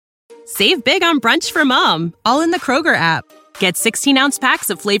Save big on brunch for mom, all in the Kroger app. Get 16-ounce packs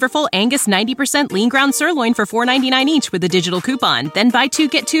of flavorful Angus 90% lean ground sirloin for $4.99 each with a digital coupon. Then buy 2,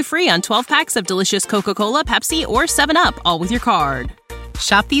 get 2 free on 12 packs of delicious Coca-Cola, Pepsi, or 7-Up, all with your card.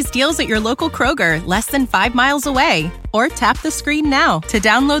 Shop these deals at your local Kroger, less than 5 miles away. Or tap the screen now to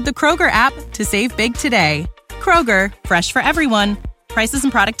download the Kroger app to save big today. Kroger, fresh for everyone. Prices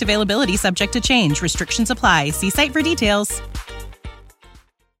and product availability subject to change. Restrictions apply. See site for details.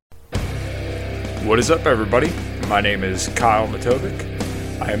 What is up, everybody? My name is Kyle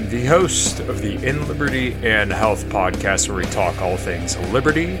Matovic. I am the host of the In Liberty and Health podcast, where we talk all things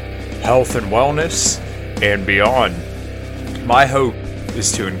liberty, health and wellness, and beyond. My hope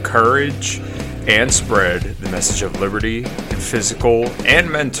is to encourage and spread the message of liberty and physical and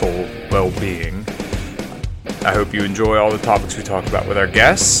mental well-being. I hope you enjoy all the topics we talk about with our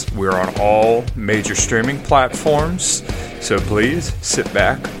guests. We're on all major streaming platforms, so please sit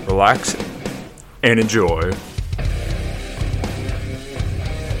back, relax, and enjoy.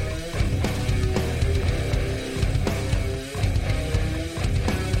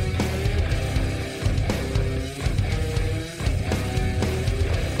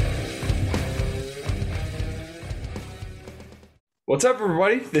 What's up,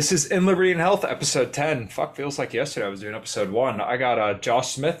 everybody? This is In Liberty and Health, episode 10. Fuck, feels like yesterday I was doing episode 1. I got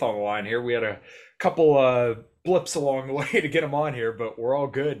Josh Smith on the line here. We had a couple blips along the way to get him on here, but we're all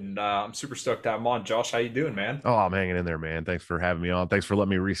good, and I'm super stoked to have him on. Josh, how you doing, man? Oh, I'm hanging in there, man. Thanks for having me on. Thanks for letting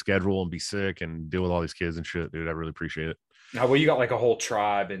me reschedule and be sick and deal with all these kids and shit, dude. I really appreciate it. Well, you got like a whole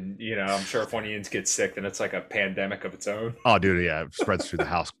tribe, and I'm sure if one of you gets sick, then it's like a pandemic of its own. Oh, dude, yeah, it spreads through the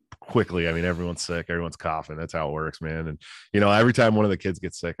house quickly. I mean, everyone's sick, everyone's coughing. That's how it works, man. And every time one of the kids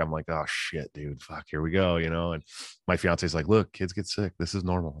gets sick, I'm like, oh shit, dude, fuck, here we go. And my fiance's like, look, kids get sick. This is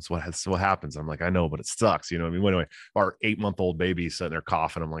normal. It's what happens. I'm like, I know, but it sucks. I mean, anyway, our 8-month-old baby sitting there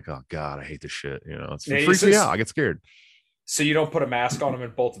coughing. I'm like, oh god, I hate this shit. It freaks me out. I get scared. So you don't put a mask on them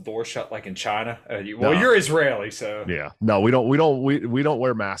and bolt the door shut like in China? No. You're Israeli, so yeah. No, we don't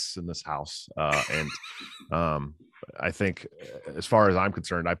wear masks in this house. I think, as far as I'm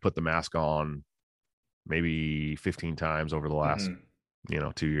concerned, I put the mask on maybe 15 times over the last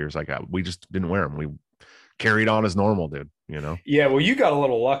 2 years. We just didn't wear them. We carried on as normal, dude. Yeah, well, you got a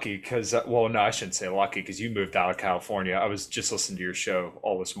little lucky because, no, I shouldn't say lucky, because you moved out of California. I was just listening to your show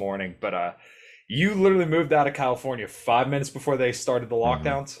all this morning, but you literally moved out of California 5 minutes before they started the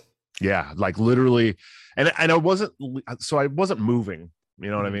lockdowns. Yeah, like literally. And I wasn't moving, you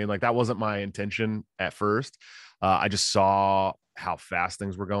know what I mean? Like, that wasn't my intention at first. I just saw how fast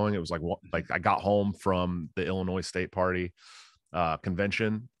things were going. It was like I got home from the Illinois State Party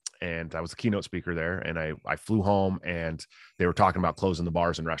convention, and I was the keynote speaker there. And I flew home, and they were talking about closing the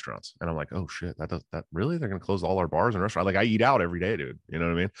bars and restaurants. And I'm like, oh shit, that really? They're going to close all our bars and restaurants? Like, I eat out every day, dude. You know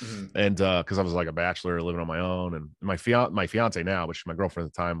what I mean? Mm-hmm. And because I was like a bachelor living on my own, and my fiance now, but my girlfriend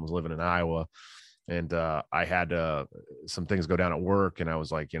at the time, was living in Iowa. And I had some things go down at work, and I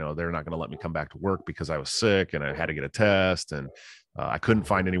was like, they're not going to let me come back to work because I was sick, and I had to get a test, and I couldn't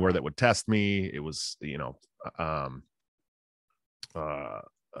find anywhere that would test me. It was, they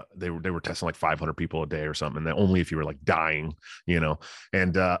were testing like 500 people a day or something, and only if you were like dying,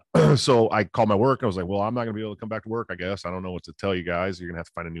 And so I called my work. I was like, well, I'm not going to be able to come back to work, I guess. I don't know what to tell you guys. You're going to have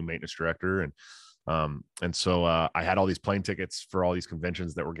to find a new maintenance director. And so I had all these plane tickets for all these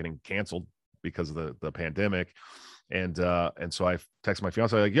conventions that were getting canceled because of the pandemic. And so I texted my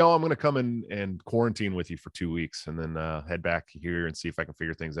fiance, like, yo, I'm going to come in and quarantine with you for 2 weeks, and then head back here and see if I can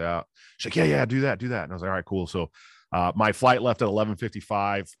figure things out. She's like, yeah, do that. And I was like, all right, cool. So my flight left at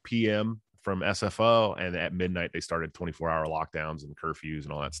 11:55 p.m. from SFO, and at midnight they started 24-hour lockdowns and curfews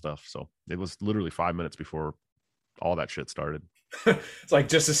and all that stuff. So it was literally 5 minutes before all that shit started. It's like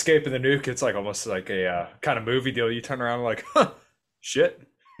just escaping the nuke. It's like almost like a kind of movie deal. You turn around and like, shit.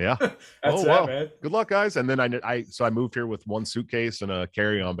 Yeah. That's well, man. Good luck, guys. And then I moved here with one suitcase and a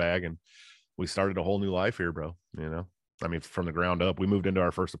carry-on bag, and we started a whole new life here, bro. I mean, from the ground up. We moved into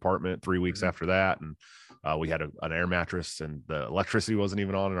our first apartment 3 weeks after that, and we had an air mattress, and the electricity wasn't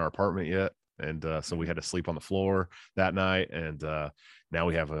even on in our apartment yet. And so we had to sleep on the floor that night. And now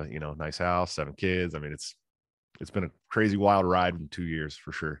we have a nice house, 7 kids. I mean, it's been a crazy wild ride in 2 years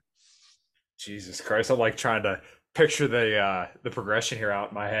for sure. Jesus Christ, I'm like trying to picture the progression here out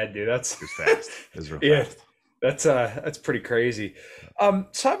in my head, dude. It's fast. It's real fast. That's pretty crazy.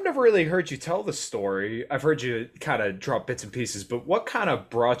 So I've never really heard you tell the story. I've heard you kind of drop bits and pieces, but what kind of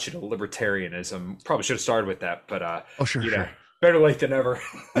brought you to libertarianism? Probably should have started with that, but sure. Better late than never.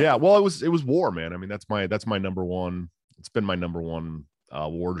 Yeah, well, it was war, man. I mean, that's my number one. It's been my number one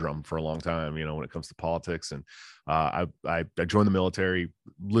war drum for a long time, when it comes to politics. And I joined the military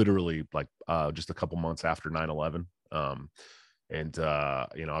literally like just a couple months after 9/11. And I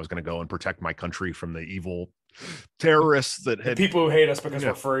was going to go and protect my country from the evil terrorists that had people who hate us because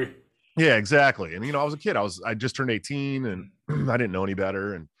we're free. Yeah, exactly. And I was a kid. I just turned 18 and I didn't know any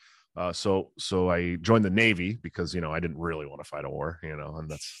better. And so I joined the Navy because I didn't really want to fight a war, and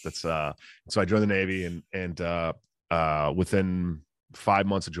that's so I joined the Navy, and within 5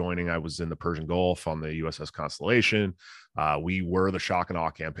 months of joining, I was in the Persian Gulf on the USS Constellation. We were the shock and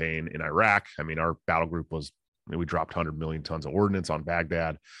awe campaign in Iraq. I mean, our battle group we dropped 100 million tons of ordnance on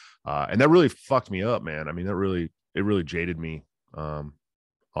Baghdad, and that really fucked me up, man. I mean, it really jaded me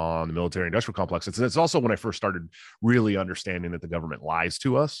on the military industrial complex. It's also when I first started really understanding that the government lies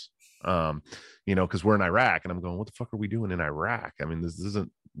to us, because we're in Iraq, and I'm going, what the fuck are we doing in Iraq? I mean,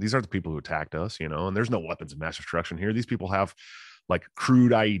 these aren't the people who attacked us, and there's no weapons of mass destruction here. These people have like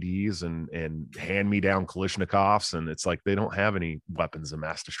crude IEDs and hand-me-down Kalashnikovs, and it's like they don't have any weapons of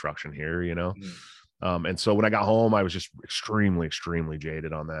mass destruction here, And so when I got home, I was just extremely, extremely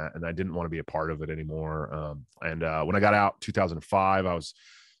jaded on that, and I didn't want to be a part of it anymore. And when I got out 2005, I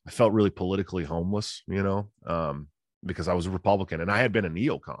felt really politically homeless, because I was a Republican and I had been a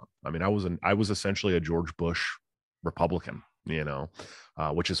neocon. I mean, I was essentially a George Bush Republican,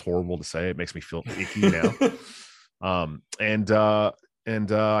 which is horrible to say. It makes me feel icky now. And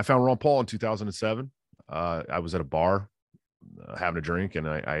I found Ron Paul in 2007. I was at a bar having a drink, and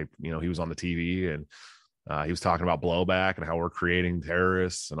I he was on the TV, and he was talking about blowback and how we're creating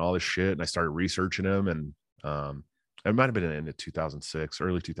terrorists and all this shit. And I started researching him, and it might have been in 2006,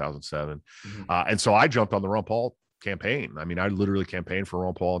 early 2007. And so I jumped on the Ron Paul campaign. I mean, I literally campaigned for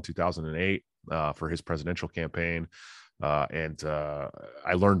Ron Paul in 2008 for his presidential campaign. And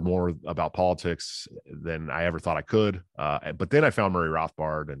I learned more about politics than I ever thought I could. But then I found Murray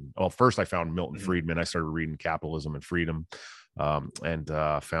Rothbard, and first I found Milton Friedman. I started reading Capitalism and Freedom, and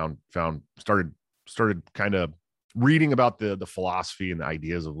started kind of reading about the philosophy and the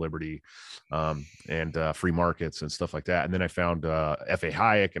ideas of liberty, and free markets and stuff like that. And then I found F.A.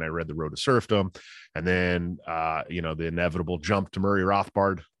 Hayek, and I read The Road to Serfdom, and then the inevitable jump to Murray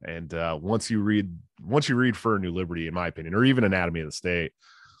Rothbard. And once you read For a New Liberty, in my opinion, or even Anatomy of the State,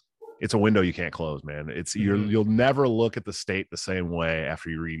 it's a window you can't close, man. It's you'll never look at the state the same way after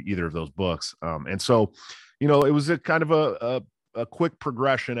you read either of those books. And so it was a kind of a quick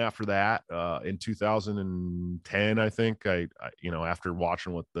progression after that. In 2010, I think I after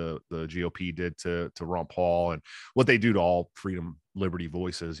watching what the GOP did to Ron Paul and what they do to all freedom, liberty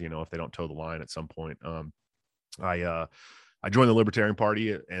voices, if they don't toe the line at some point, I joined the Libertarian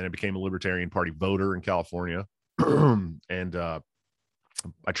Party, and I became a Libertarian Party voter in California. And I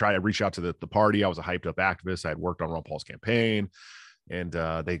reached out to the party. I was a hyped up activist. I had worked on Ron Paul's campaign. And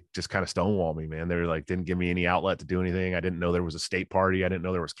they just kind of stonewalled me, man. They were like, didn't give me any outlet to do anything. I didn't know there was a state party. I didn't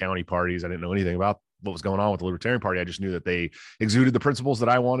know there was county parties. I didn't know anything about what was going on with the Libertarian Party. I just knew that they exuded the principles that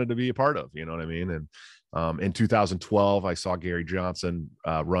I wanted to be a part of. You know what I mean? And in 2012, I saw Gary Johnson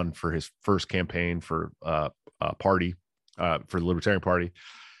run for his first campaign for party for the Libertarian Party,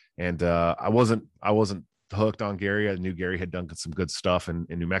 and I wasn't hooked on Gary. I knew Gary had done some good stuff in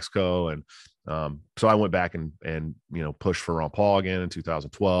New Mexico, and so I went back and pushed for Ron Paul again in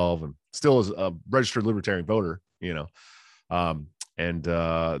 2012, and still as a registered Libertarian voter, and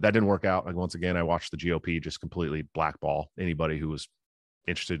that didn't work out. And once again, I watched the GOP just completely blackball anybody who was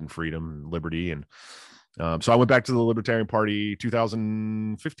interested in freedom and liberty. And so I went back to the Libertarian Party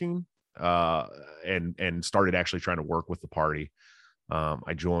 2015, and started actually trying to work with the party.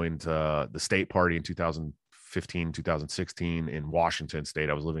 I joined the state party in 2015, 2016 in Washington State.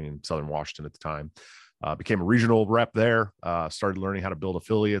 I was living in Southern Washington at the time. Became a regional rep there. Started learning how to build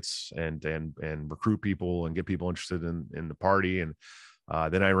affiliates and recruit people and get people interested in the party. And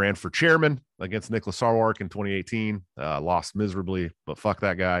then I ran for chairman against Nicholas Sarwark in 2018. Lost miserably, but fuck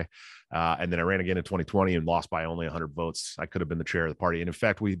that guy. And then I ran again in 2020 and lost by only 100 votes. I could have been the chair of the party. And in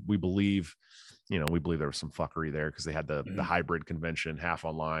fact, we believe there was some fuckery there because they had the hybrid convention, half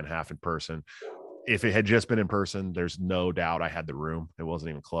online, half in person. If it had just been in person, there's no doubt I had the room. It wasn't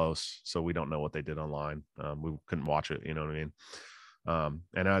even close. So we don't know what they did online. We couldn't watch it. You know what I mean?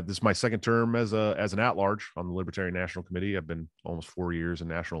 And this is my second term as an at-large on the Libertarian National Committee. I've been almost 4 years in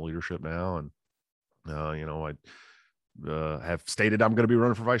national leadership now. And, I have stated I'm going to be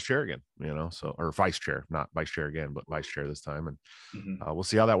running for vice chair again, or vice chair, not vice chair again, but vice chair this time. And we'll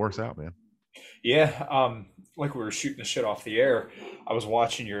see how that works out, man. Yeah, like we were shooting the shit off the air, I was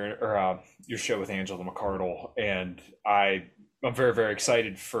watching your show with Angela McArdle, and I'm very, very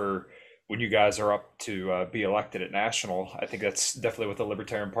excited for when you guys are up to be elected at national. I think that's definitely what the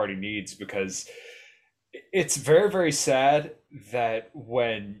Libertarian Party needs, because it's very, very sad that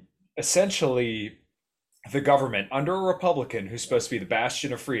when essentially the government under a Republican who's supposed to be the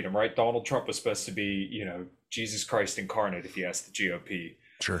bastion of freedom, right? Donald Trump was supposed to be, Jesus Christ incarnate, if you ask the GOP.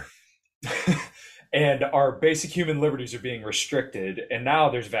 Sure. And our basic human liberties are being restricted. And now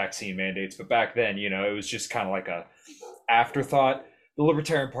there's vaccine mandates. But back then, it was just kind of like a afterthought. The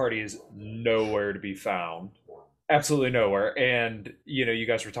Libertarian Party is nowhere to be found. Absolutely nowhere. And, you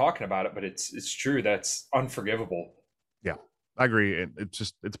guys were talking about it, but it's true. That's unforgivable. Yeah, I agree. And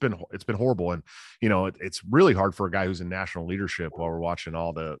it's been horrible. And, it's really hard for a guy who's in national leadership while we're watching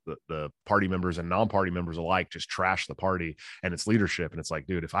all the party members and non-party members alike just trash the party and its leadership. And it's like,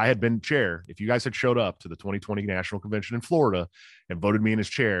 dude, if I had been chair, if you guys had showed up to the 2020 national convention in Florida and voted me in as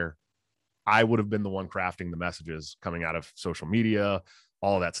chair, I would have been the one crafting the messages coming out of social media,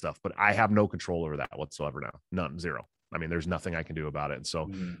 all of that stuff. But I have no control over that whatsoever now. None, zero. I mean, there's nothing I can do about it. And so,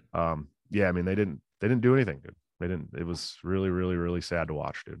 yeah, I mean, they didn't do anything, dude. They didn't. It was really, really, really sad to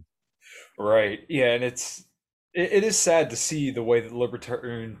watch, dude. Right. Yeah. And it is sad to see the way that the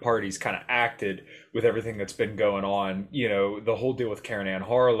Libertarian Party's kind of acted with everything that's been going on. The whole deal with Karen Ann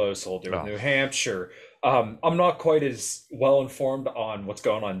Harlos, the whole deal with New Hampshire. I'm not quite as well informed on what's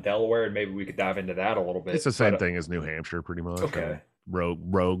going on in Delaware, and maybe we could dive into that a little bit. It's the same thing as New Hampshire, pretty much. Okay.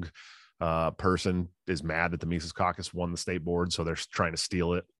 Rogue person is mad that the Mises Caucus won the state board, so they're trying to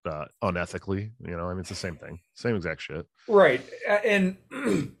steal it unethically. I mean, it's the same thing, same exact shit. Right. And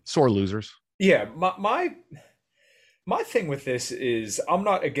sore losers. Yeah, my thing with this is I'm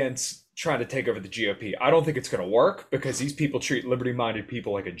not against trying to take over the GOP. I don't think it's going to work because these people treat liberty-minded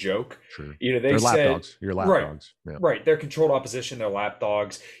people like a joke. Sure. They're lapdogs. You're lapdogs. Right. Yeah. Right. They're controlled opposition. They're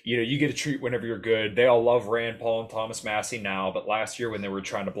lapdogs. You get a treat whenever you're good. They all love Rand Paul and Thomas Massey now, but last year when they were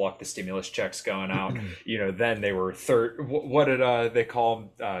trying to block the stimulus checks going out, then they were third. What did they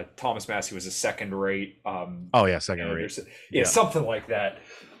call him? Thomas Massey was a second rate. Second rate. Yeah, something like that.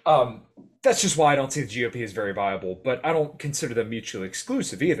 That's just why I don't see the GOP as very viable, but I don't consider them mutually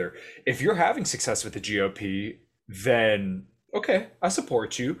exclusive either. If you're having success with the GOP, then okay, I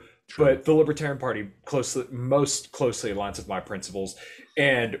support you. True. But the Libertarian Party most closely aligns with my principles,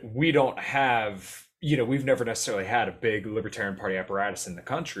 and we don't have, we've never necessarily had a big Libertarian Party apparatus in the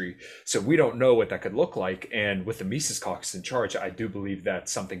country, so we don't know what that could look like. And with the Mises Caucus in charge, I do believe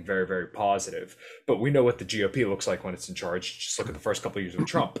that's something very, very positive. But we know what the GOP looks like when it's in charge. Just look at the first couple of years of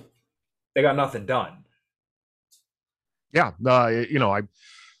Trump. They got nothing done. Yeah,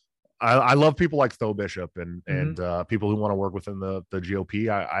 I love people like Tho Bishop and people who want to work within the GOP.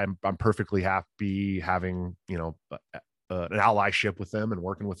 I'm perfectly happy having an allyship with them and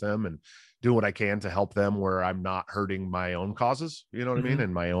working with them and do what I can to help them where I'm not hurting my own causes. You know what I mean,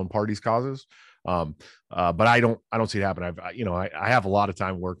 and my own party's causes. But I don't see it happen. I have a lot of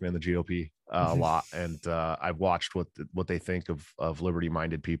time working in the GOP. A lot, and I've watched what they think of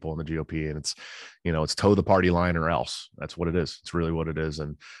liberty-minded people in the GOP, and it's toe the party line or else. That's what it is. It's really what it is.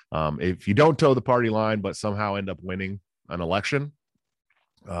 And if you don't toe the party line but somehow end up winning an election,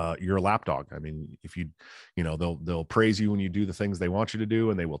 you're a lapdog. I mean, if they'll praise you when you do the things they want you to do,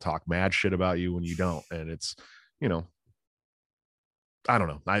 and they will talk mad shit about you when you don't. And it's I don't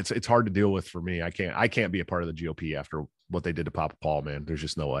know. It's hard to deal with for me. I can't be a part of the GOP after what they did to Papa Paul, man. There's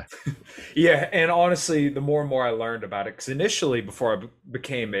just no way. Yeah. And honestly, the more and more I learned about it, because initially before I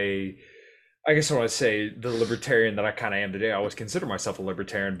became I guess I want to say the libertarian that I kind of am today, I always consider myself a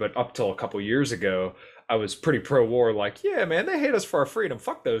libertarian, but up till a couple of years ago, I was pretty pro-war, like, yeah, man, they hate us for our freedom.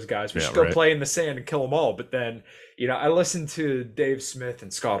 Fuck those guys. We should go play in the sand and kill them all. But then, I listened to Dave Smith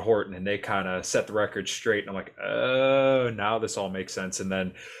and Scott Horton, and they kind of set the record straight. And I'm like, oh, now this all makes sense. And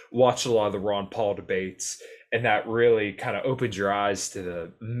then watched a lot of the Ron Paul debates, and that really kind of opened your eyes to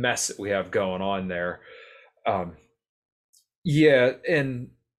the mess that we have going on there. Yeah, and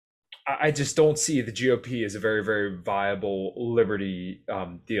I just don't see the GOP as a very, very viable liberty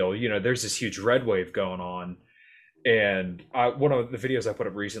deal. There's this huge red wave going on. And one of the videos I put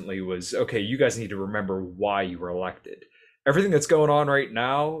up recently was, okay, you guys need to remember why you were elected. Everything that's going on right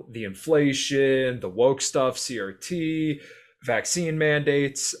now, the inflation, the woke stuff, CRT, vaccine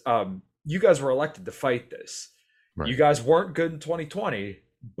mandates, you guys were elected to fight this. Right. You guys weren't good in 2020.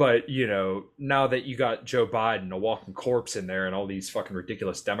 But, now that you got Joe Biden, a walking corpse in there, and all these fucking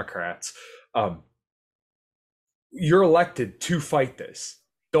ridiculous Democrats, you're elected to fight this.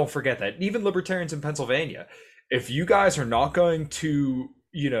 Don't forget that. And even libertarians in Pennsylvania, if you guys are not going to,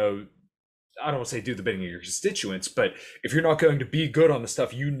 I don't want to say do the bidding of your constituents, but if you're not going to be good on the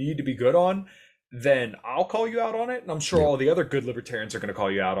stuff you need to be good on, then I'll call you out on it. And I'm sure Yeah. all the other good libertarians are going to call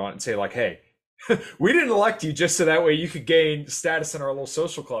you out on it and say, like, hey, we didn't elect you just so that way you could gain status in our little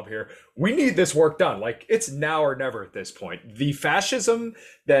social club here. We need this work done. Like, it's now or never at this point. The fascism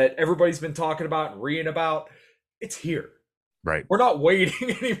that everybody's been talking about and reading about, it's here. Right. We're not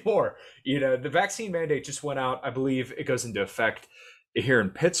waiting anymore. The vaccine mandate just went out. I believe it goes into effect here in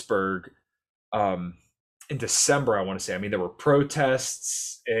Pittsburgh in December, I want to say. I mean, there were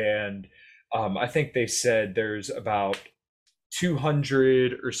protests, and I think they said there's about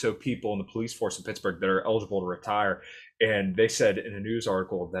 200 or so people in the police force in Pittsburgh that are eligible to retire. And they said in a news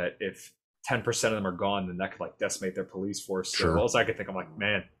article that if 10% of them are gone, then that could like decimate their police force. So well as I could think, I'm like,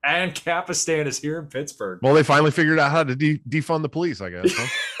 man, and Kapistan is here in Pittsburgh. Well, they finally figured out how to defund the police, I guess.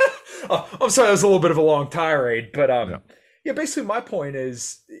 Huh? I'm sorry, that was a little bit of a long tirade, but yeah, basically my point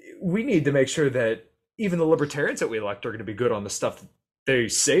is we need to make sure that even the libertarians that we elect are going to be good on the stuff that they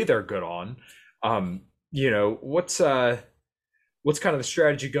say they're good on. What's kind of the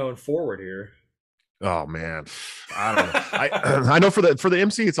strategy going forward here? Oh man, I don't know. I know for the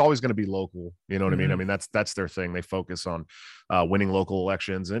MC, it's always going to be local. You know what I mean? I mean, that's their thing. They focus on winning local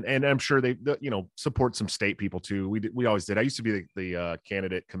elections, and I'm sure they support some state people too. We always did. I used to be the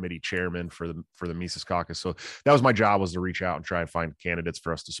candidate committee chairman for the Mises Caucus, so that was my job, was to reach out and try and find candidates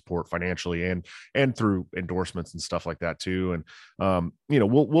for us to support financially and through endorsements and stuff like that too. And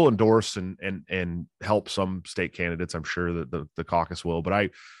we'll endorse and help some state candidates. I'm sure that the caucus will, but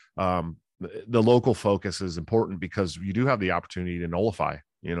the local focus is important because you do have the opportunity to nullify,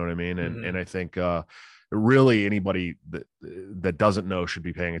 you know what I mean? And I think really anybody that doesn't know should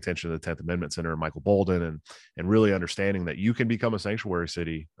be paying attention to the 10th Amendment Center and Michael Bolden and really understanding that you can become a sanctuary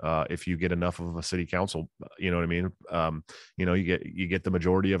city if you get enough of a city council. You know what I mean? You get the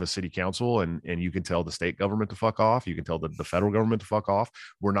majority of a city council and you can tell the state government to fuck off. You can tell the federal government to fuck off.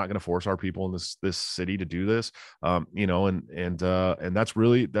 We're not going to force our people in this city to do this. And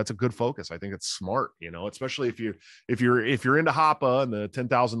that's a good focus. I think it's smart, especially if you're into Hoppe and the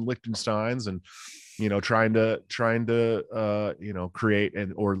 10,000 Liechtensteins and trying to create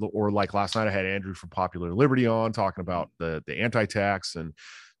or like last night I had Andrew from Popular Liberty on talking about the anti-tax and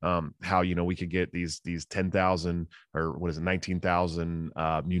how we could get these 10,000 or 19,000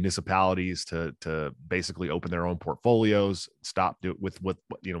 municipalities to basically open their own portfolios, stop with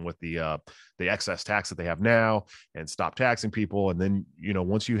the excess tax that they have now, and stop taxing people. And then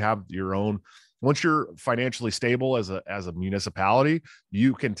once you have once you're financially stable as a municipality,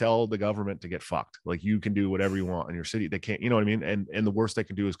 you can tell the government to get fucked. Like, you can do whatever you want in your city. They can't, you know what I mean? And the worst they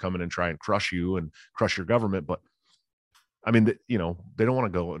can do is come in and try and crush you and crush your government. But I mean, they don't want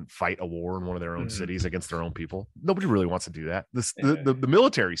to go and fight a war in one of their own cities against their own people. Nobody really wants to do that. The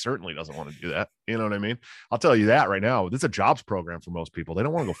military certainly doesn't want to do that. You know what I mean? I'll tell you that right now. This is a jobs program for most people. They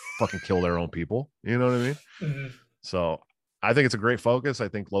don't want to go fucking kill their own people. You know what I mean? So I think it's a great focus. I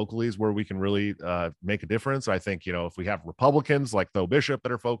think locally is where we can really make a difference. I think, if we have Republicans like Tho Bishop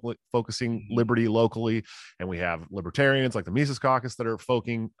that are focusing liberty locally, and we have libertarians like the Mises Caucus that are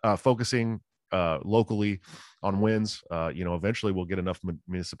focusing locally on wins, eventually we'll get enough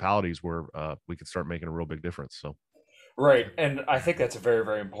municipalities where we can start making a real big difference. So. Right. And I think that's a very,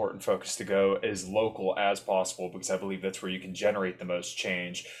 very important focus to go as local as possible, because I believe that's where you can generate the most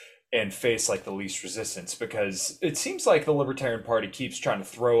change and face like the least resistance, because it seems like the Libertarian Party keeps trying to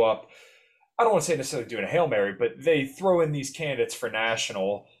throw up, I don't want to say necessarily doing a Hail Mary, but they throw in these candidates for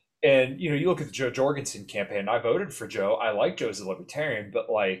national. And, you look at the Jo Jorgensen campaign. I voted for Jo. I like Jo as a libertarian, but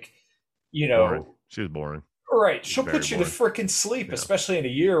boring. She was boring. Right. She'll put you to freaking sleep, especially in a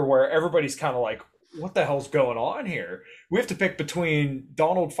year where everybody's kind of like, what the hell's going on here? We have to pick between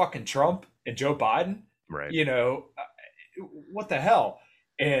Donald fucking Trump and Joe Biden. Right. What the hell?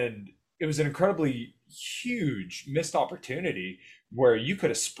 And it was an incredibly huge missed opportunity where you could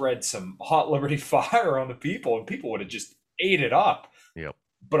have spread some hot liberty fire on the people and people would have just ate it up. Yep.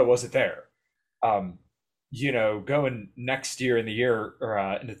 But it wasn't there. Going next year in the year or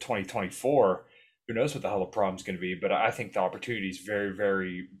into 2024, who knows what the hell the problem's going to be. But I think the opportunity is very,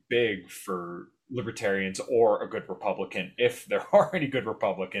 very big for libertarians or a good Republican, if there are any good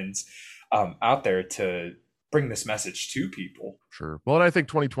Republicans out there, to bring this message to people. Sure. Well, and I think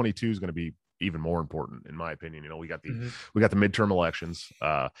 2022 is going to be even more important, in my opinion. We got the midterm elections.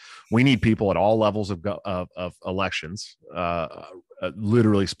 We need people at all levels of elections,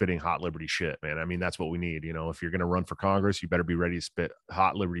 literally spitting hot liberty shit, man. I mean, that's what we need. If you're going to run for Congress, you better be ready to spit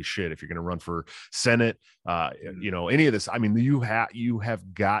hot liberty shit. If you're going to run for Senate, any of this, I mean, you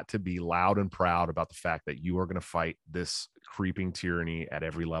have got to be loud and proud about the fact that you are going to fight this creeping tyranny at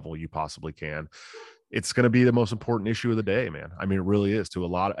every level you possibly can. it's going to be the most important issue of the day, man. I mean, it really is to a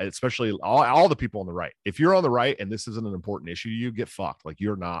lot of, especially all the people on the right. If you're on the right and this isn't an important issue, you get fucked. Like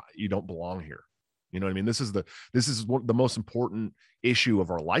you don't belong here. You know what I mean? This is the most important issue of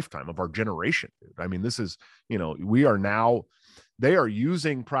our lifetime, of our generation, dude. I mean, this is, they are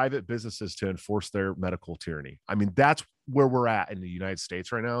using private businesses to enforce their medical tyranny. I mean, that's where we're at in the United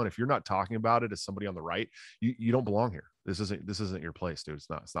States right now. And if you're not talking about it as somebody on the right, you don't belong here. This isn't your place, dude.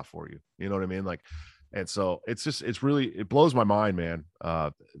 It's not for you. You know what I mean? Like, and so it blows my mind, man,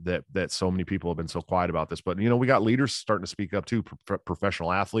 that so many people have been so quiet about this. But, we got leaders starting to speak up too,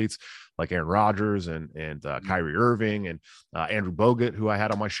 professional athletes like Aaron Rodgers and Kyrie Irving and Andrew Bogut, who I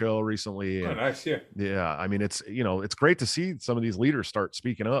had on my show recently. Oh, nice. Yeah. Yeah. I mean, it's great to see some of these leaders start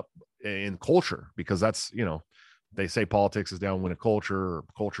speaking up in culture, because that's, they say politics is down when a culture, or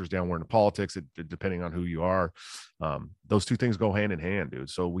culture is down when a politics, depending on who you are. Those two things go hand in hand, dude.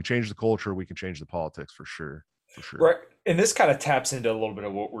 So we change the culture, we can change the politics for sure. Right. And this kind of taps into a little bit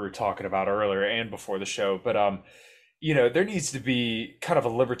of what we were talking about earlier and before the show. But, there needs to be kind of a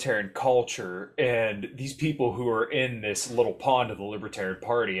libertarian culture, and these people who are in this little pond of the Libertarian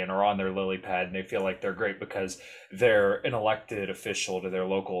Party and are on their lily pad and they feel like they're great because they're an elected official to their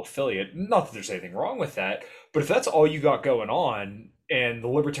local affiliate. Not that there's anything wrong with that, but if that's all you got going on and the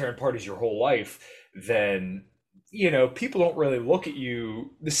Libertarian Party is your whole life, then people don't really look at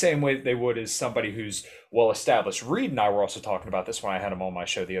you the same way that they would as somebody who's well established. Reed and I were also talking about this when I had him on my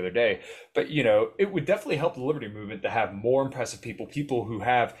show the other day. But, it would definitely help the liberty movement to have more impressive people who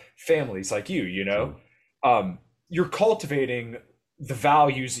have families like you, You're cultivating the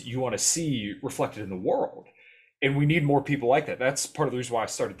values that you want to see reflected in the world. And we need more people like that. That's part of the reason why I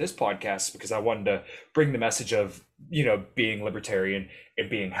started this podcast, because I wanted to bring the message of, being libertarian and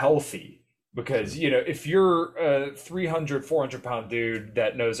being healthy. Because, if you're a 300, 400-pound dude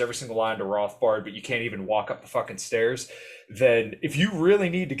that knows every single line to Rothbard, but you can't even walk up the fucking stairs, then if you really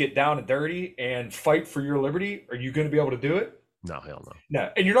need to get down and dirty and fight for your liberty, are you going to be able to do it? No, hell no. No,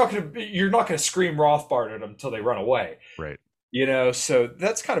 and you're not going to scream Rothbard at them until they run away. Right. So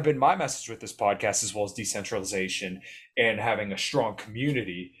that's kind of been my message with this podcast, as well as decentralization and having a strong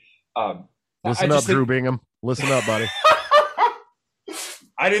community. Listen up, Drew Bingham. Listen up, buddy.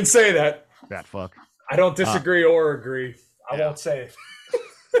 I didn't say that. That fuck. I don't disagree or agree. I won't say it.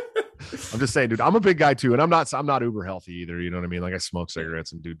 I'm just saying, dude, I'm a big guy too. And I'm not uber healthy either. You know what I mean? Like I smoke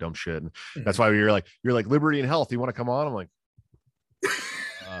cigarettes and do dumb shit. And that's why you're like liberty and health. You want to come on? I'm like,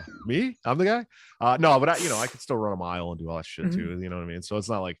 me? I'm the guy. No, but I could still run a mile and do all that shit too. You know what I mean? So it's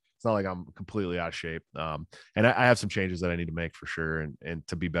not like I'm completely out of shape. And I have some changes that I need to make for sure. And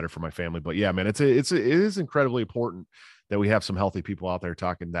to be better for my family. But yeah, man, it is incredibly important that we have some healthy people out there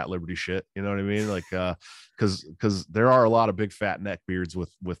talking that liberty shit. You know what I mean? Like, cause there are a lot of big fat neck beards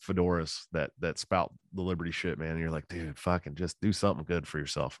with fedoras that spout the liberty shit, man. And you're like, dude, fucking just do something good for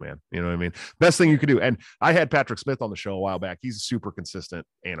yourself, man. You know what I mean? Best thing you could do. And I had Patrick Smith on the show a while back. He's a super consistent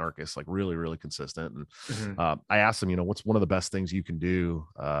anarchist, like really, really consistent. And I asked him, what's one of the best things you can do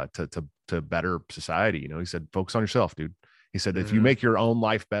to better society? He said, focus on yourself, dude. He said, if you make your own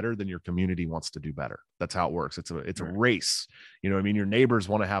life better, then your community wants to do better. That's how it works. It's a race. You know what I mean? Your neighbors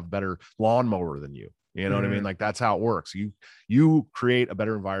want to have better lawnmower than you. You know what I mean? Like that's how it works. You create a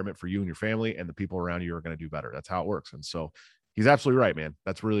better environment for you and your family, and the people around you are going to do better. That's how it works. And so he's absolutely right, man.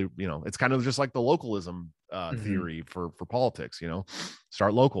 That's really, it's kind of just like the localism theory for politics,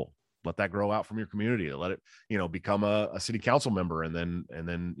 start local. Let that grow out from your community. Let it, become a city council member. And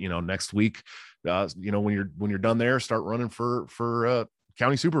then, next week, when you're done there, start running for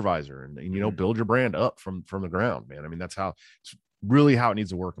county supervisor and build your brand up from the ground, man. I mean, it's really how it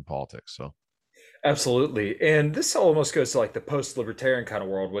needs to work in politics. So. Absolutely. And this almost goes to like the post-libertarian kind of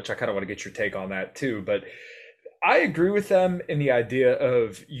world, which I kind of want to get your take on that too. But I agree with them in the idea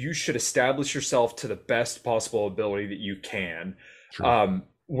of you should establish yourself to the best possible ability that you can. True.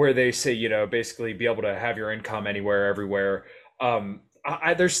 Where they say, basically be able to have your income anywhere, everywhere.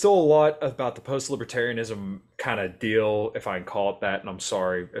 There's still a lot about the post-libertarianism kind of deal, if I can call it that. And I'm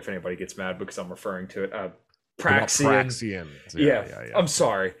sorry if anybody gets mad because I'm referring to it. Praxian. Yeah. I'm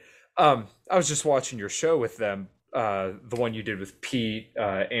sorry. I was just watching your show with them, the one you did with Pete,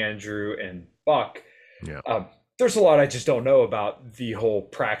 Andrew, and Buck. Yeah. There's a lot I just don't know about the whole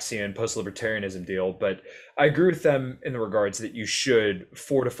Praxian post-libertarianism deal, but I agree with them in the regards that you should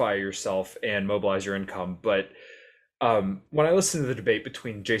fortify yourself and mobilize your income. But when I listened to the debate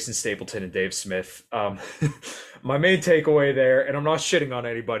between Jason Stapleton and Dave Smith, my main takeaway there, and I'm not shitting on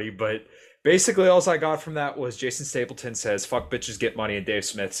anybody, but Basically, all I got from that was Jason Stapleton says, fuck bitches, get money. And Dave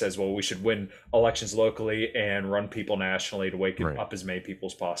Smith says, well, we should win elections locally and run people nationally to wake up as many people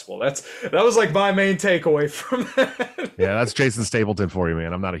as possible. That was like my main takeaway from that. Yeah, that's Jason Stapleton for you,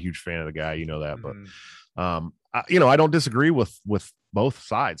 man. I'm not a huge fan of the guy. You know that. But, I don't disagree with both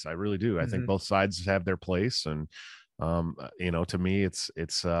sides. I really do. I think both sides have their place. And, to me, it's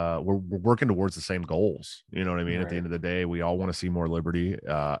we're working towards the same goals. You know what I mean? Right. At the end of the day, we all want to see more liberty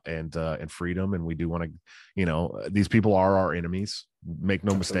and freedom, and we do want to. These people are our enemies. Make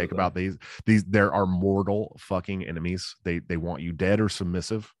no mistake about these. There are mortal fucking enemies. They want you dead or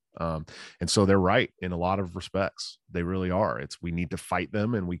submissive. And so they're right in a lot of respects. They really are. We need to fight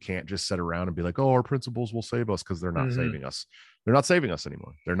them, and we can't just sit around and be like, oh, our principles will save us, because they're not saving us. They're not saving us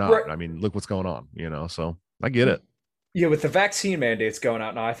anymore. They're not. Right. I mean, look what's going on. So I get it. Yeah, with the vaccine mandates going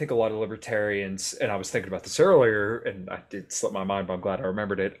out now, I think a lot of libertarians, and I was thinking about this earlier, and I did slip my mind, but I'm glad I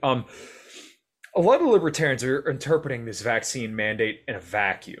remembered it. A lot of libertarians are interpreting this vaccine mandate in a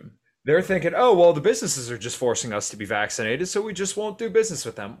vacuum. They're thinking, oh, well, the businesses are just forcing us to be vaccinated, so we just won't do business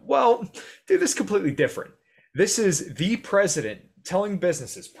with them. Well, dude, this is completely different. This is the president telling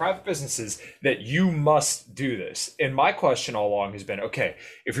businesses, private businesses, that you must do this. And my question all along has been, okay,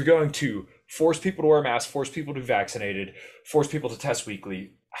 if you're going to force people to wear masks, force people to be vaccinated, force people to test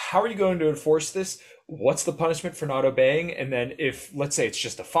weekly, how are you going to enforce this? What's the punishment for not obeying? And then if, let's say it's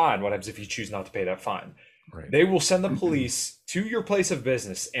just a fine, what happens if you choose not to pay that fine? Right. They will send the police to your place of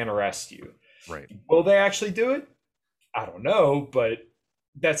business and arrest you. Right. Will they actually do it? I don't know, but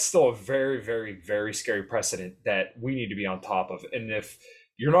that's still a very, very, very scary precedent that we need to be on top of. And if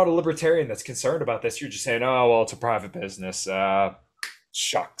you're not a libertarian that's concerned about this, you're just saying, oh, well, it's a private business.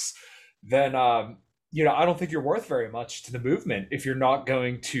 Shucks. Then, I don't think you're worth very much to the movement if you're not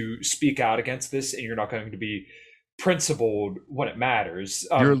going to speak out against this and you're not going to be principled when it matters.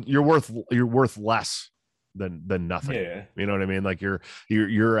 You're worth less than nothing. Yeah. You know what I mean? Like you're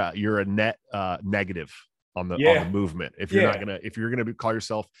a net negative on the movement. If you're gonna call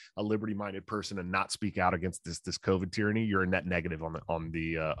yourself a liberty-minded person and not speak out against this COVID tyranny, you're a net negative on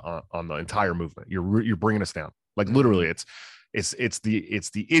the entire movement. You're bringing us down. Like literally, it's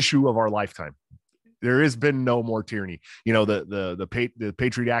the issue of our lifetime. There has been no more tyranny. The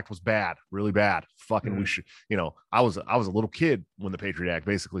Patriot Act was bad, really bad. Fucking, we should. I was a little kid when the Patriot Act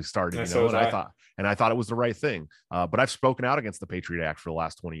basically started. And I thought it was the right thing. But I've spoken out against the Patriot Act for the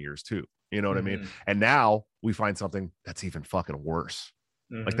last 20 years too. You know what I mean? And now we find something that's even fucking worse.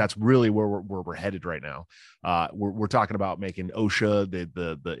 Like that's really where we're headed right now. We're talking about making OSHA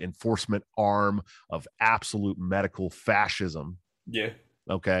the enforcement arm of absolute medical fascism. Yeah.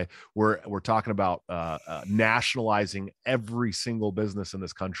 Okay. We're talking about nationalizing every single business in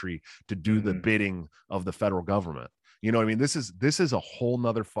this country to do the bidding of the federal government. You know what I mean? This is a whole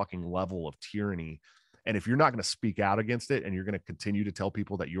nother fucking level of tyranny. And if you're not going to speak out against it and you're going to continue to tell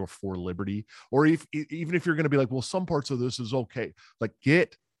people that you're for liberty, or even if you're going to be like, well, some parts of this is okay, like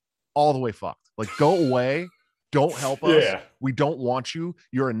get all the way fucked, like go away. Don't help us. Yeah. We don't want you.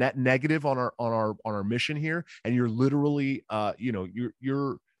 You're a net negative on our mission here. And you're literally,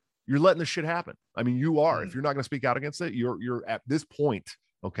 you're letting this shit happen. I mean, you are, if you're not going to speak out against it, you're at this point.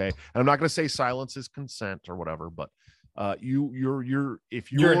 Okay. And I'm not going to say silence is consent or whatever, but you're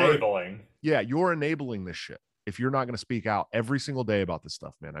enabling. Yeah. You're enabling this shit. If you're not going to speak out every single day about this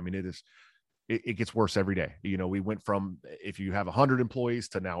stuff, man, I mean, it gets worse every day. We went from, if you have 100 employees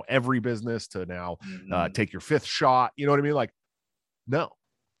to now every business to now take your fifth shot. You know what I mean? Like, no,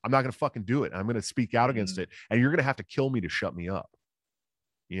 I'm not going to fucking do it. I'm going to speak out against it. And you're going to have to kill me to shut me up,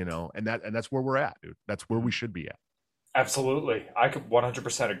 and that's where we're at, dude. That's where we should be at. Absolutely. I could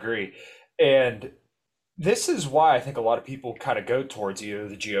 100% agree. And this is why I think a lot of people kind of go towards either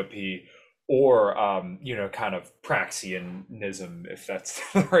the GOP or, kind of Praxianism, if that's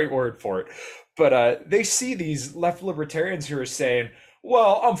the right word for it. But they see these left libertarians who are saying,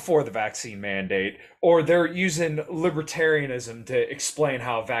 well, I'm for the vaccine mandate, or they're using libertarianism to explain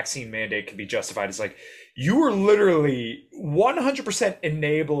how a vaccine mandate can be justified. It's like, you are literally 100%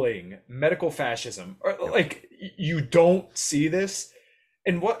 enabling medical fascism. Like, you don't see this.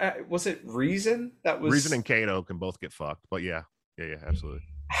 And what was it? Reason? Reason and Cato can both get fucked. But yeah, absolutely.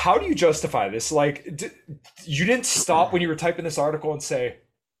 How do you justify this? Like, you didn't stop when you were typing this article and say,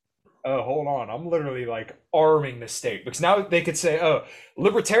 oh, hold on, I'm literally like arming the state. Because now they could say, oh,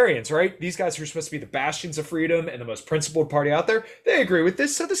 libertarians, right? These guys who are supposed to be the bastions of freedom and the most principled party out there, they agree with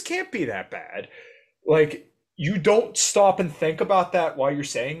this, so this can't be that bad. Like, you don't stop and think about that while you're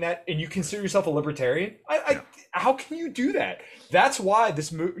saying that, and you consider yourself a libertarian? How can you do that? That's why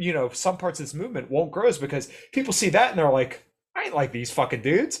this some parts of this movement won't grow, is because people see that and they're like, I ain't like these fucking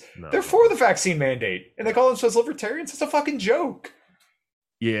dudes. No. They're for the vaccine mandate, and they call themselves libertarians. It's a fucking joke.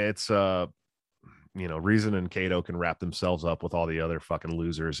 Yeah, it's Reason and Cato can wrap themselves up with all the other fucking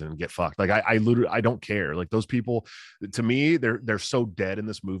losers and get fucked. Like I literally, I don't care. Like those people, to me, they're so dead in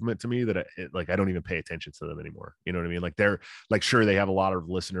this movement to me that I don't even pay attention to them anymore. You know what I mean? Like they're like, sure, they have a lot of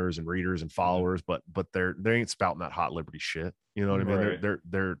listeners and readers and followers, but they ain't spouting that hot liberty shit. You know what I mean? Right.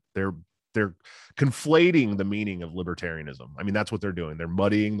 They're conflating the meaning of libertarianism. I mean, that's what they're doing. They're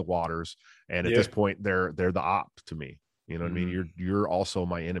muddying the waters, and at this point, they're the op to me. You know what I mean? You're also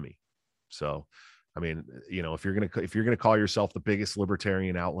my enemy. So, I mean, if you're gonna call yourself the biggest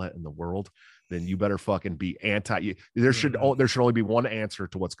libertarian outlet in the world, then you better fucking be anti. There should only be one answer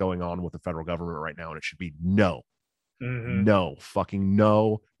to what's going on with the federal government right now, and it should be no, no, fucking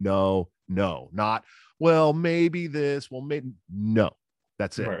no, no, no. Not well, maybe this. Well, maybe no.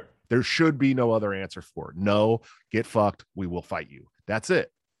 That's it. Right. There should be no other answer for it. No, get fucked. We will fight you. That's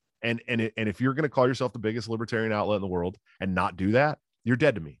it. And if you're gonna call yourself the biggest libertarian outlet in the world and not do that, you're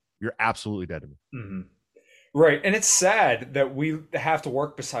dead to me. You're absolutely dead to me. Right. And it's sad that we have to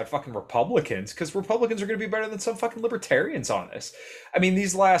work beside fucking Republicans, because Republicans are going to be better than some fucking libertarians on this. I mean,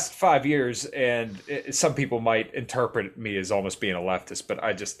 these last 5 years, and some people might interpret me as almost being a leftist, but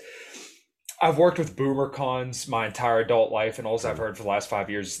I've worked with boomer cons my entire adult life, and all I've heard for the last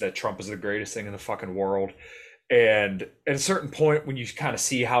 5 years is that Trump is the greatest thing in the fucking world. And at a certain point, when you kind of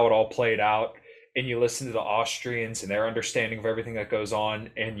see how it all played out, and you listen to the Austrians and their understanding of everything that goes on,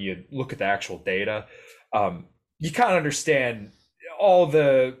 and you look at the actual data, you kind of understand all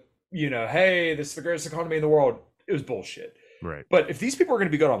the, hey, this is the greatest economy in the world. It was bullshit. Right. But if these people are going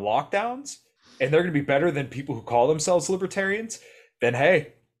to be good on lockdowns, and they're going to be better than people who call themselves libertarians, then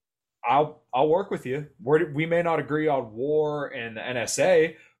hey, I'll work with you. We may not agree on war and the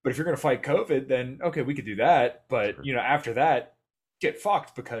NSA, but if you're going to fight COVID, then okay, we could do that. But after that, get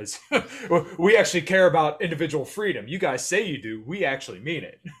fucked, because we actually care about individual freedom. You guys say you do. We actually mean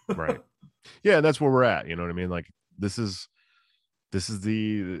it. Right. Yeah. And that's where we're at. You know what I mean? Like this is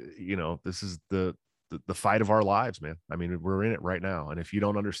the fight of our lives, man. I mean, we're in it right now. And if you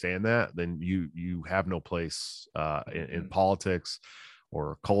don't understand that, then you have no place in politics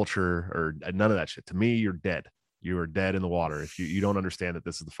or culture or none of that shit. To me, you're dead. You are dead in the water. If you don't understand that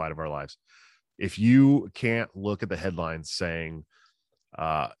this is the fight of our lives. If you can't look at the headlines saying,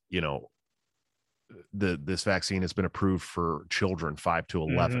 this vaccine has been approved for children 5 to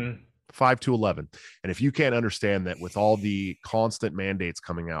 11, 5 to 11. And if you can't understand that with all the constant mandates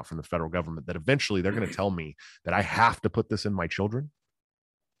coming out from the federal government, that eventually they're going to tell me that I have to put this in my children.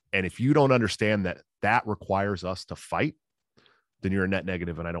 And if you don't understand that requires us to fight, then you're a net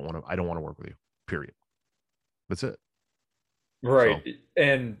negative, and I don't want to work with you, period. That's it. Right. So.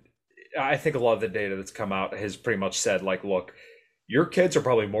 And I think a lot of the data that's come out has pretty much said, like, look, your kids are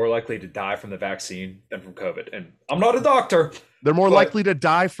probably more likely to die from the vaccine than from COVID. And I'm not a doctor. They're more likely to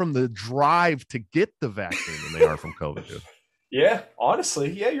die from the drive to get the vaccine than they are from COVID, dude. Yeah,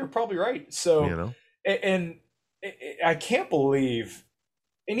 honestly. Yeah, you're probably right. So, and I can't believe,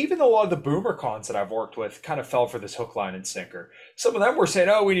 and even a lot of the boomer cons that I've worked with kind of fell for this hook, line, and sinker. Some of them were saying,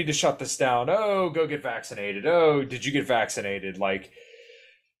 oh, we need to shut this down. Oh, go get vaccinated. Oh, did you get vaccinated? Like,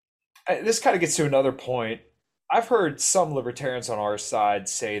 this kind of gets to another point. I've heard some libertarians on our side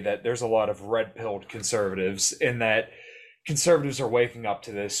say that there's a lot of red-pilled conservatives, and that conservatives are waking up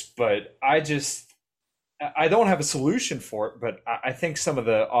to this, but I don't have a solution for it, but I think some of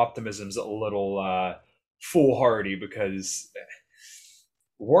the optimism's a little foolhardy, because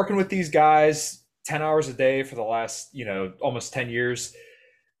working with these guys 10 hours a day for the last, almost 10 years,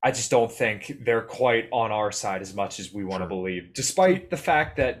 I just don't think they're quite on our side as much as we want to believe, despite the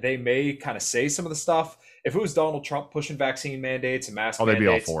fact that they may kind of say some of the stuff. If it was Donald Trump pushing vaccine mandates and mask mandates, they'd be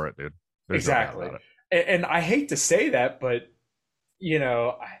all for it, dude. There's exactly. No and I hate to say that, but,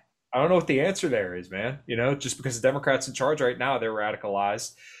 I don't know what the answer there is, man. Just because the Democrats in charge right now, they're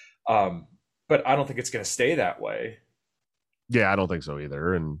radicalized. But I don't think it's going to stay that way. Yeah, I don't think so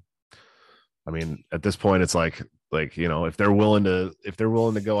either. And I mean, at this point, it's like, if they're willing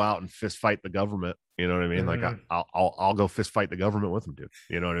to go out and fist fight the government, you know what I mean? Like I'll go fist fight the government with them, dude.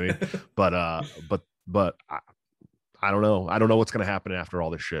 You know what I mean? But I don't know. I don't know what's going to happen after all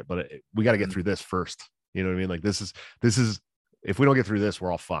this shit, but we got to get through this first. You know what I mean? Like this is, if we don't get through this,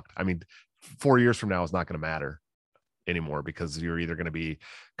 we're all fucked. I mean, 4 years from now is not going to matter anymore, because you're either going to be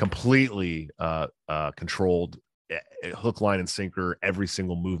completely controlled, hook, line, and sinker, every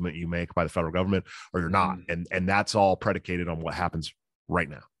single movement you make by the federal government, or you're not. And that's all predicated on what happens right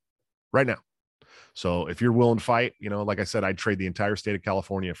now. So if you're willing to fight, like I said, I'd trade the entire state of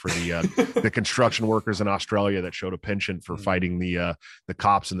California for the construction workers in Australia that showed a penchant for fighting the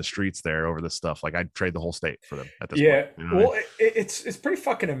cops in the streets there over this stuff. Like I'd trade the whole state for them at this point. Well, it's pretty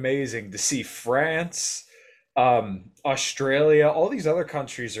fucking amazing to see France, Australia, all these other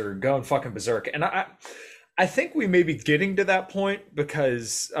countries are going fucking berserk. And I think we may be getting to that point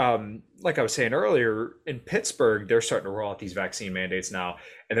because, like I was saying earlier, in Pittsburgh, they're starting to roll out these vaccine mandates now,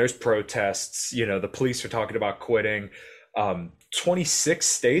 and there's protests. The police are talking about quitting. 26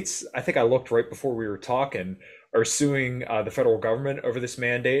 states, I think I looked right before we were talking, are suing the federal government over this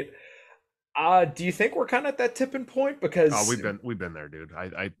mandate. Do you think we're kind of at that tipping point? Because we've been there, dude.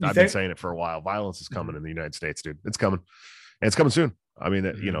 I've been saying it for a while. Violence is coming in the United States, dude. It's coming, and it's coming soon. I mean,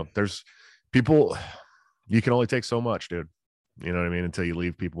 there's people. You can only take so much, dude. You know what I mean? Until you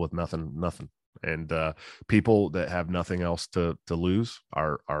leave people with nothing. And people that have nothing else to lose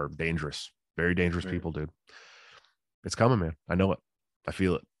are dangerous, very dangerous people, dude. It's coming, man. I know it. I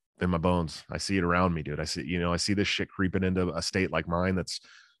feel it in my bones. I see it around me, dude. I see this shit creeping into a state like mine that's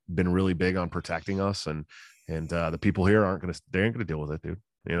been really big on protecting us, and the people here ain't gonna deal with it, dude.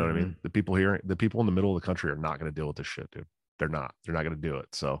 You know what I mean? The people here, the people in the middle of the country are not gonna deal with this shit, dude. They're not gonna do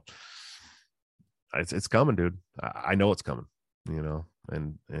it. So it's coming, dude. I know it's coming,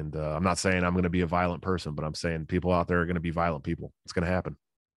 and I'm not saying I'm going to be a violent person, but I'm saying people out there are going to be violent people. It's going to happen.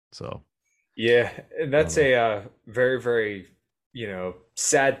 So, yeah, and that's a very, very,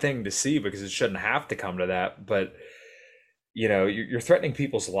 sad thing to see because it shouldn't have to come to that. But, you're threatening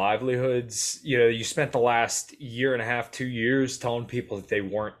people's livelihoods. You spent the last year and a half, 2 years telling people that they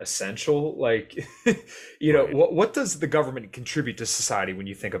weren't essential. Like, right. What does the government contribute to society when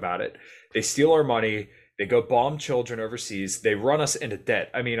you think about it? They steal our money. They go bomb children overseas. They run us into debt.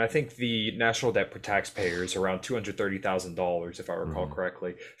 I mean, I think the national debt per taxpayer is around $230,000, if I recall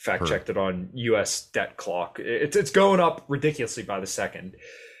correctly. Fact checked it on U.S. debt clock. It's going up ridiculously by the second.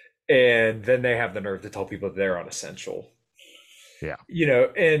 And then they have the nerve to tell people that they're unessential. Yeah.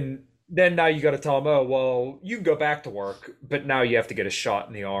 And then now you got to tell them, oh, well, you can go back to work, but now you have to get a shot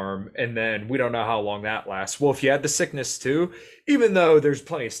in the arm. And then we don't know how long that lasts. Well, if you had the sickness too, even though there's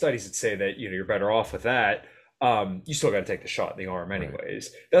plenty of studies that say that, you're better off with that, you still got to take the shot in the arm anyways.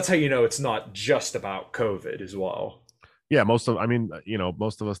 Right. That's how it's not just about COVID as well. Yeah, most of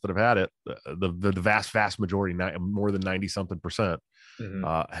us that have had it, the vast majority, more than 90-something%,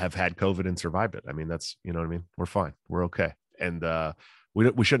 have had COVID and survived it. I mean, that's, what I mean? We're fine. We're okay. And,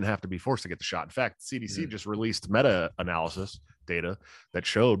 we shouldn't have to be forced to get the shot. In fact, CDC just released meta-analysis data that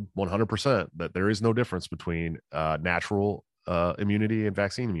showed 100% that there is no difference between natural immunity and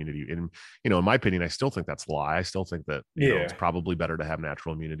vaccine immunity. And, in my opinion, I still think that's a lie. I still think that it's probably better to have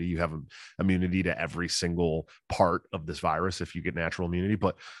natural immunity. You have immunity to every single part of this virus if you get natural immunity.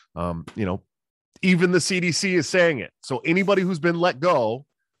 But, even the CDC is saying it. So anybody who's been let go,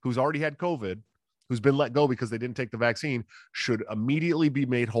 who's already had COVID, who's been let go because they didn't take the vaccine, should immediately be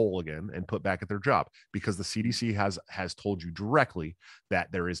made whole again and put back at their job, because the CDC has told you directly that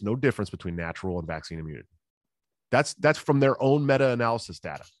there is no difference between natural and vaccine immunity. That's from their own meta-analysis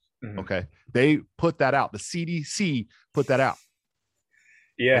data. Okay. They put that out. The CDC put that out.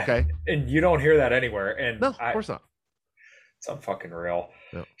 Yeah. Okay. And you don't hear that anywhere. And no, of course not. It's unfucking real.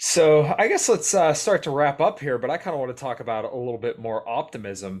 Yep. So I guess let's start to wrap up here, but I kind of want to talk about a little bit more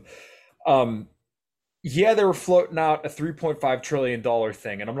optimism. Yeah, they were floating out a $3.5 trillion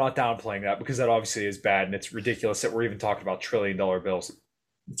thing, and I'm not downplaying that because that obviously is bad and it's ridiculous that we're even talking about $1 trillion bills.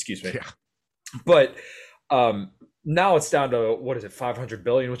 Excuse me. Yeah. But now it's down to, what is it, 500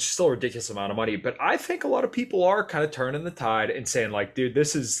 billion, which is still a ridiculous amount of money. But I think a lot of people are kind of turning the tide and saying, like, dude,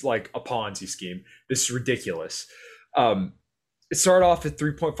 this is like a Ponzi scheme. This is ridiculous. It started off at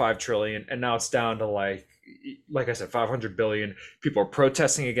 3.5 trillion, and now it's down to like I said, 500 billion. People are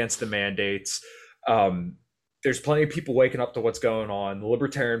protesting against the mandates. There's plenty of people waking up to what's going on. The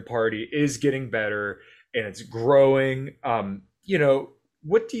Libertarian Party is getting better and it's growing.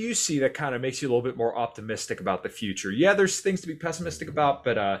 What do you see that kind of makes you a little bit more optimistic about the future? Yeah, there's things to be pessimistic about,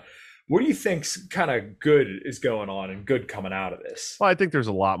 but what do you think's kind of good is going on and good coming out of this? Well, I think there's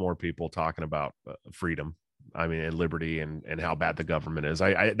a lot more people talking about freedom. I mean, and liberty and how bad the government is.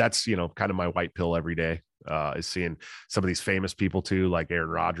 I that's, kind of my white pill every day, is seeing some of these famous people too, like Aaron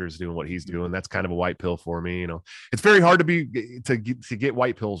Rodgers doing what he's doing. That's kind of a white pill for me. It's very hard to get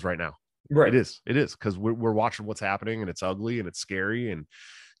white pills right now. Right. It is because we're watching what's happening and it's ugly and it's scary. And,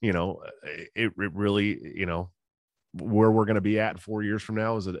 it really, where we're going to be at 4 years from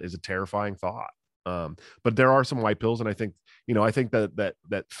now is a terrifying thought. But there are some white pills. And I think,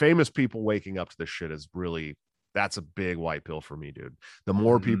 that famous people waking up to this shit is really That's a big white pill for me, dude. The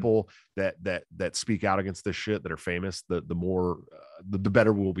more people that speak out against this shit that are famous, the more, the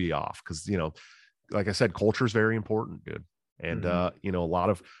better we'll be off. Cause like I said, culture is very important, dude. And, a lot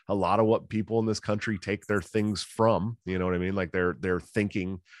of what people in this country take their things from, you know what I mean? Like their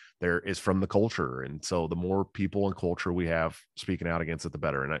thinking there is from the culture. And so the more people and culture we have speaking out against it, the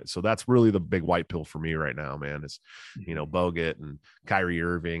better. And so that's really the big white pill for me right now, man, is, Bogut and Kyrie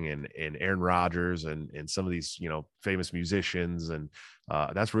Irving and Aaron Rodgers and some of these, famous musicians. And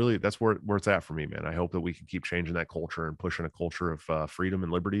that's where it's at for me, man. I hope that we can keep changing that culture and pushing a culture of freedom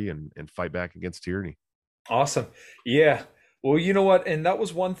and liberty and fight back against tyranny. Awesome. Yeah. Well, you know what? And that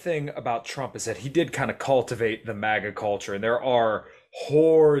was one thing about Trump, is that he did kind of cultivate the MAGA culture. And there are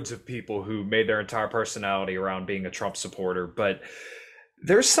hordes of people who made their entire personality around being a Trump supporter. But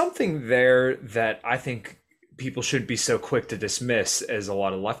there's something there that I think people shouldn't be so quick to dismiss, as a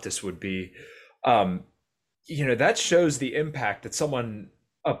lot of leftists would be. That shows the impact that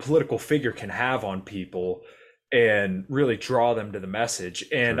a political figure can have on people and really draw them to the message.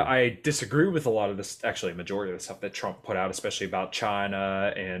 And sure. I disagree with a lot of this, actually a majority of the stuff that Trump put out, especially about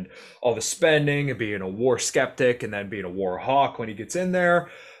China and all the spending and being a war skeptic and then being a war hawk when he gets in there.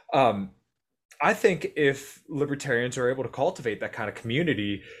 I think if libertarians are able to cultivate that kind of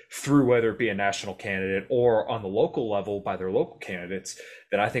community through whether it be a national candidate or on the local level by their local candidates,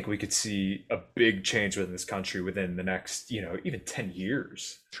 then I think we could see a big change within this country within the next, even 10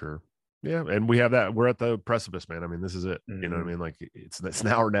 years. Sure. Yeah. And we have that. We're at the precipice, man. I mean, this is it. You know what I mean? Like it's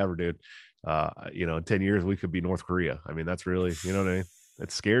now or never, dude. In 10 years, we could be North Korea. I mean, that's really, you know what I mean?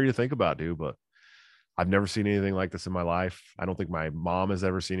 It's scary to think about, dude, but I've never seen anything like this in my life. I don't think my mom has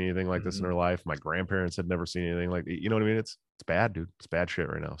ever seen anything like this in her life. My grandparents had never seen anything like, you know what I mean? It's bad, dude. It's bad shit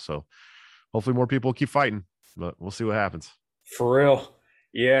right now. So hopefully more people keep fighting, but we'll see what happens. For real.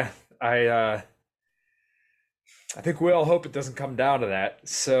 Yeah. I think we all hope it doesn't come down to that.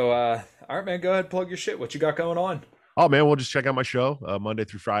 So, all right, man, go ahead, plug your shit. What you got going on? Oh, man, we'll just check out my show Monday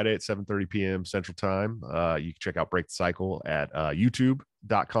through Friday at 7:30 p.m. Central Time. You can check out Break the Cycle at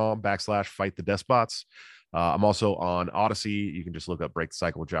youtube.com/Fight the Despots. I'm also on Odyssey. You can just look up Break the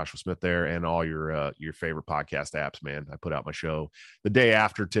Cycle with Joshua Smith there, and all your favorite podcast apps, man. I put out my show the day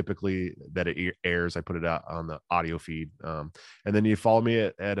after, typically, that it airs. I put it out on the audio feed. And then you follow me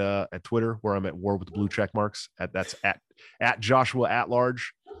at Twitter, where I'm at war with the blue check marks. That's at Joshua at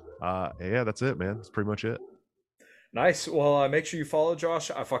large. Yeah, that's it, man. That's pretty much it. Nice. Well, make sure you follow Josh.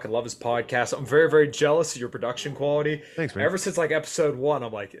 I fucking love his podcast. I'm very, very jealous of your production quality. Thanks, man. Ever since like episode 1,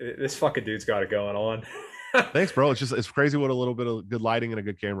 I'm like, this fucking dude's got it going on. Thanks, bro. It's crazy what a little bit of good lighting and a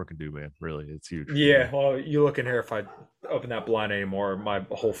good camera can do, man. Really, it's huge. Yeah. Well, you look in here. If I open that blind anymore, my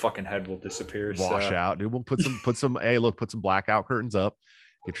whole fucking head will disappear. Wash out, dude. We'll put some. Hey, look, put some blackout curtains up.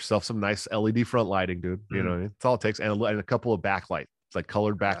 Get yourself some nice LED front lighting, dude. You know what I mean? It's all it takes, and a couple of backlights, like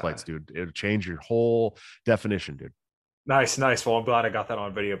colored backlights, dude. It'll change your whole definition, dude. Nice. Well, I'm glad I got that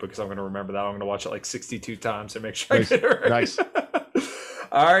on video because I'm going to remember that. I'm going to watch it like 62 times and make sure I get it right. Nice.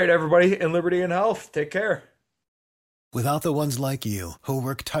 All right, everybody, in liberty and health. Take care. Without the ones like you who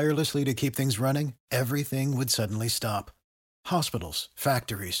work tirelessly to keep things running, everything would suddenly stop. Hospitals,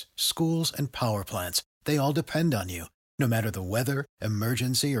 factories, schools, and power plants, they all depend on you. No matter the weather,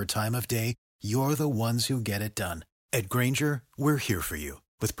 emergency, or time of day, you're the ones who get it done. At Grainger, we're here for you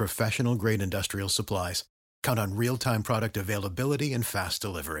with professional-grade industrial supplies. Count on real-time product availability and fast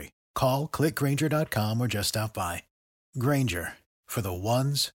delivery. Call, click Grainger.com, or just stop by. Grainger, for the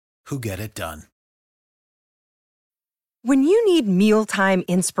ones who get it done. When you need mealtime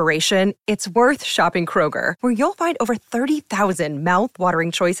inspiration, it's worth shopping Kroger, where you'll find over 30,000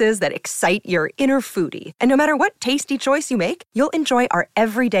 mouth-watering choices that excite your inner foodie. And no matter what tasty choice you make, you'll enjoy our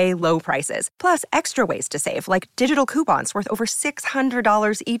everyday low prices, plus extra ways to save, like digital coupons worth over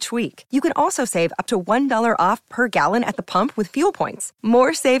 $600 each week. You can also save up to $1 off per gallon at the pump with fuel points.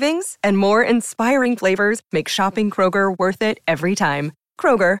 More savings and more inspiring flavors make shopping Kroger worth it every time.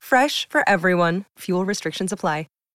 Kroger, fresh for everyone. Fuel restrictions apply.